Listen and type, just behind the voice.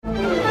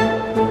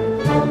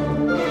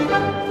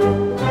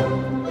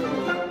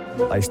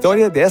La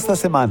historia de esta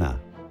semana.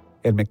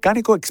 El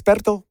Mecánico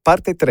Experto,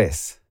 parte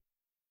 3.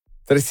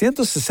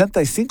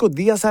 365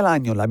 días al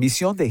año, la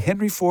misión de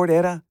Henry Ford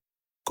era: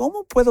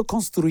 ¿cómo puedo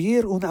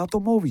construir un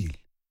automóvil?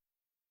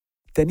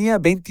 Tenía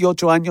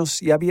 28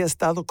 años y había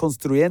estado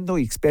construyendo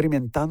y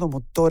experimentando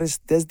motores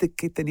desde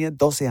que tenía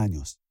 12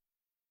 años.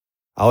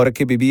 Ahora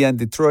que vivía en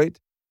Detroit,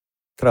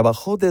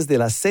 trabajó desde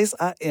las 6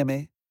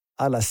 a.m.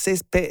 a las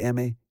 6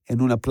 p.m.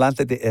 en una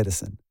planta de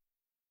Edison.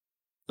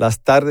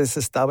 Las tardes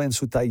estaba en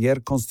su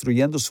taller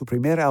construyendo su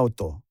primer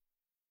auto.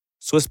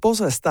 Su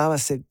esposa estaba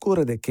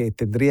segura de que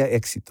tendría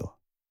éxito.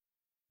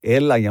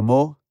 Él la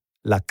llamó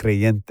la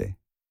creyente.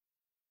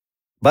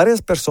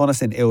 Varias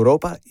personas en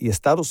Europa y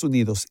Estados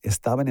Unidos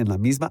estaban en la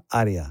misma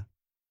área.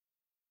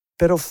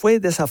 Pero fue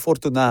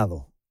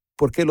desafortunado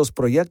porque los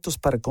proyectos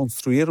para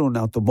construir un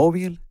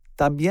automóvil,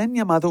 también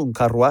llamado un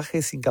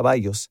carruaje sin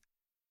caballos,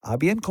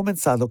 habían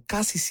comenzado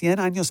casi 100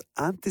 años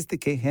antes de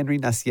que Henry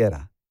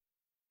naciera.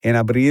 En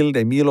abril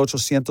de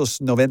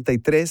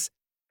 1893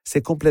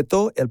 se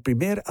completó el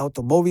primer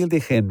automóvil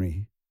de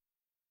Henry.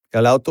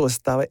 El auto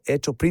estaba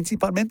hecho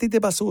principalmente de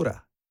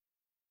basura.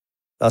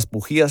 Las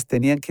bujías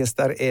tenían que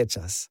estar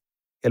hechas.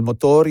 El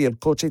motor y el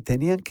coche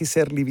tenían que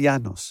ser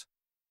livianos.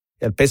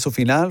 El peso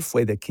final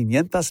fue de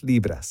 500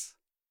 libras.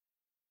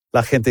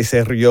 La gente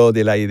se rió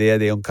de la idea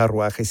de un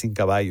carruaje sin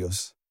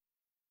caballos.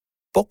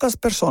 Pocas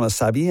personas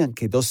sabían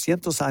que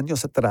 200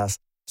 años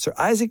atrás, Sir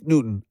Isaac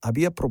Newton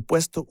había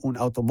propuesto un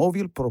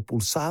automóvil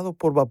propulsado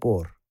por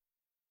vapor.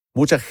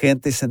 Mucha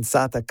gente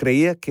sensata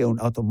creía que un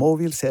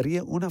automóvil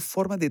sería una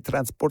forma de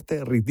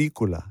transporte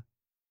ridícula.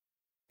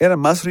 Eran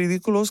más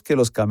ridículos que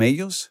los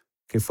camellos,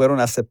 que fueron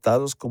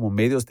aceptados como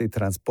medios de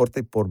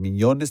transporte por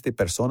millones de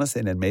personas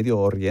en el Medio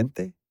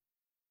Oriente.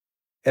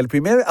 El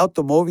primer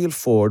automóvil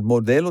Ford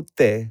modelo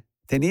T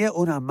tenía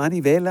una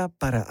manivela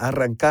para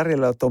arrancar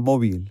el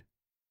automóvil.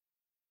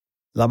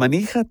 La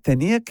manija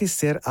tenía que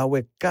ser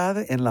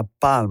ahuecada en la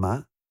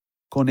palma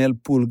con el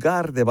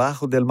pulgar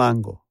debajo del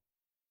mango.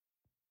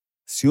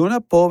 Si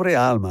una pobre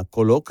alma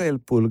coloca el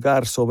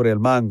pulgar sobre el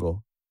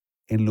mango,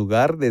 en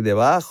lugar de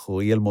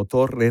debajo y el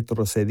motor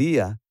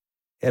retrocedía,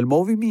 el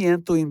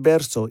movimiento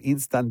inverso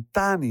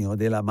instantáneo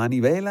de la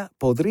manivela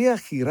podría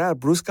girar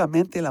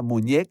bruscamente la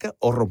muñeca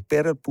o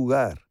romper el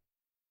pulgar.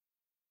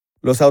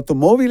 Los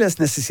automóviles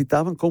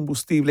necesitaban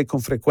combustible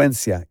con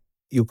frecuencia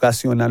y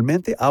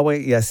ocasionalmente agua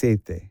y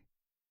aceite,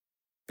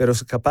 pero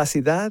su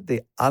capacidad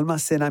de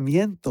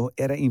almacenamiento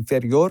era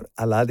inferior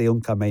a la de un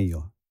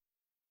camello.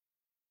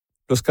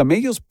 Los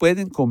camellos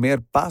pueden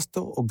comer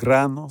pasto o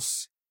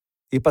granos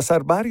y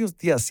pasar varios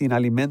días sin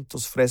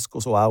alimentos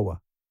frescos o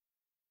agua.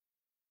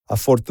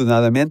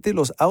 Afortunadamente,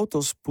 los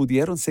autos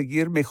pudieron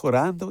seguir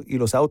mejorando y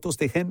los autos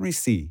de Henry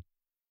sí.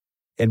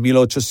 En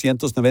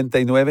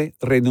 1899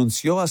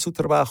 renunció a su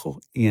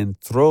trabajo y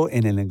entró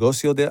en el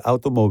negocio del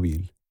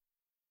automóvil.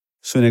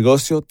 Su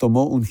negocio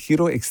tomó un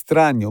giro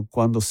extraño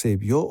cuando se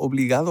vio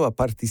obligado a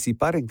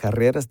participar en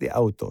carreras de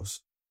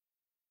autos.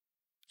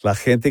 La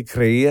gente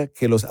creía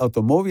que los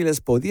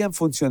automóviles podían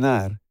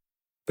funcionar,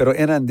 pero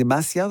eran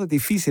demasiado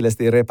difíciles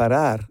de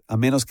reparar a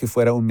menos que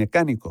fuera un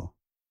mecánico.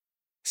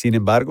 Sin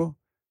embargo,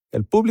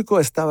 el público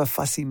estaba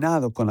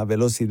fascinado con la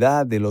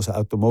velocidad de los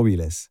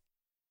automóviles.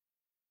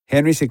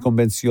 Henry se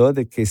convenció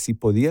de que si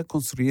podía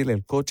construir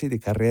el coche de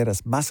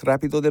carreras más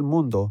rápido del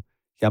mundo,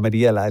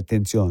 llamaría la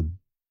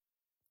atención.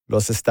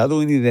 Los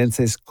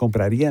estadounidenses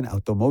comprarían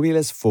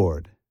automóviles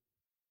Ford.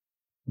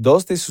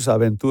 Dos de sus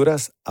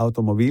aventuras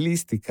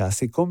automovilísticas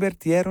se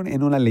convirtieron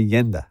en una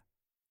leyenda.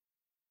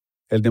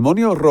 El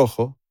demonio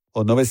rojo,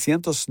 o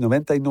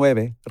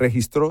 999,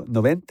 registró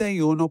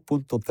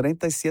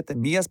 91.37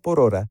 millas por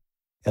hora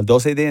el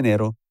 12 de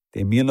enero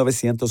de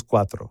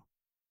 1904.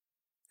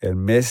 El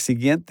mes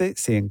siguiente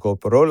se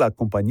incorporó la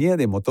compañía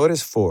de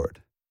motores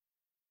Ford.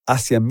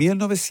 Hacia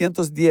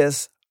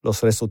 1910,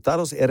 los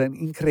resultados eran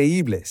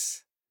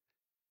increíbles.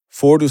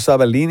 Ford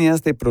usaba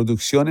líneas de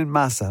producción en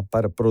masa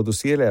para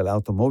producir el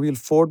automóvil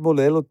Ford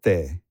modelo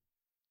T.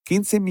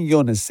 15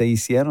 millones se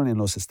hicieron en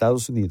los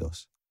Estados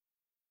Unidos.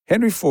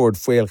 Henry Ford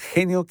fue el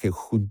genio que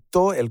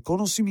juntó el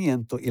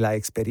conocimiento y la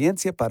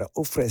experiencia para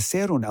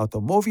ofrecer un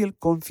automóvil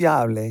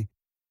confiable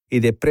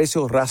y de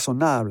precio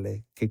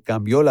razonable que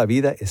cambió la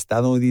vida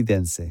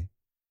estadounidense.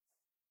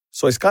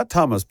 Soy Scott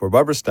Thomas por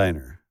Barbara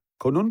Steiner,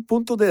 con un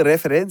punto de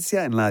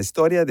referencia en la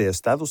historia de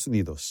Estados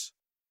Unidos.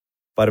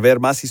 Para ver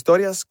más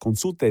historias,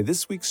 consulte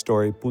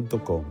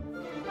thisweekstory.com.